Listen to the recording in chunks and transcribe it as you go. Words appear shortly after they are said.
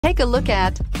Take a look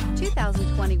at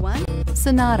 2021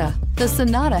 Sonata. The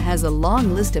Sonata has a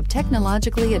long list of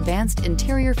technologically advanced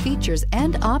interior features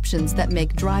and options that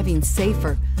make driving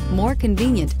safer, more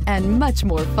convenient, and much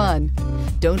more fun.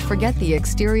 Don't forget the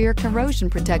exterior corrosion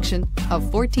protection, a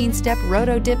 14-step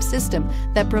roto-dip system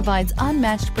that provides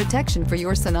unmatched protection for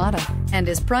your Sonata and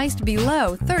is priced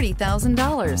below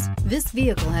 $30,000. This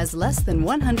vehicle has less than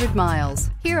 100 miles.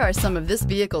 Here are some of this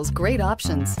vehicle's great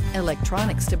options: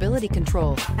 electronic stability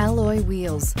control, alloy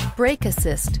wheels, brake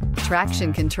assist,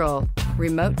 traction control,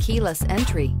 remote keyless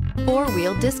entry,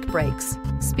 four-wheel disc brakes,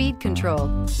 speed control,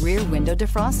 rear window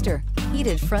defroster,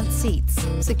 heated front seats,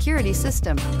 security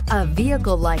system. A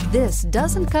vehicle like this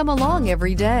doesn't come along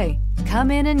every day.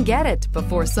 Come in and get it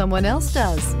before someone else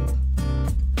does.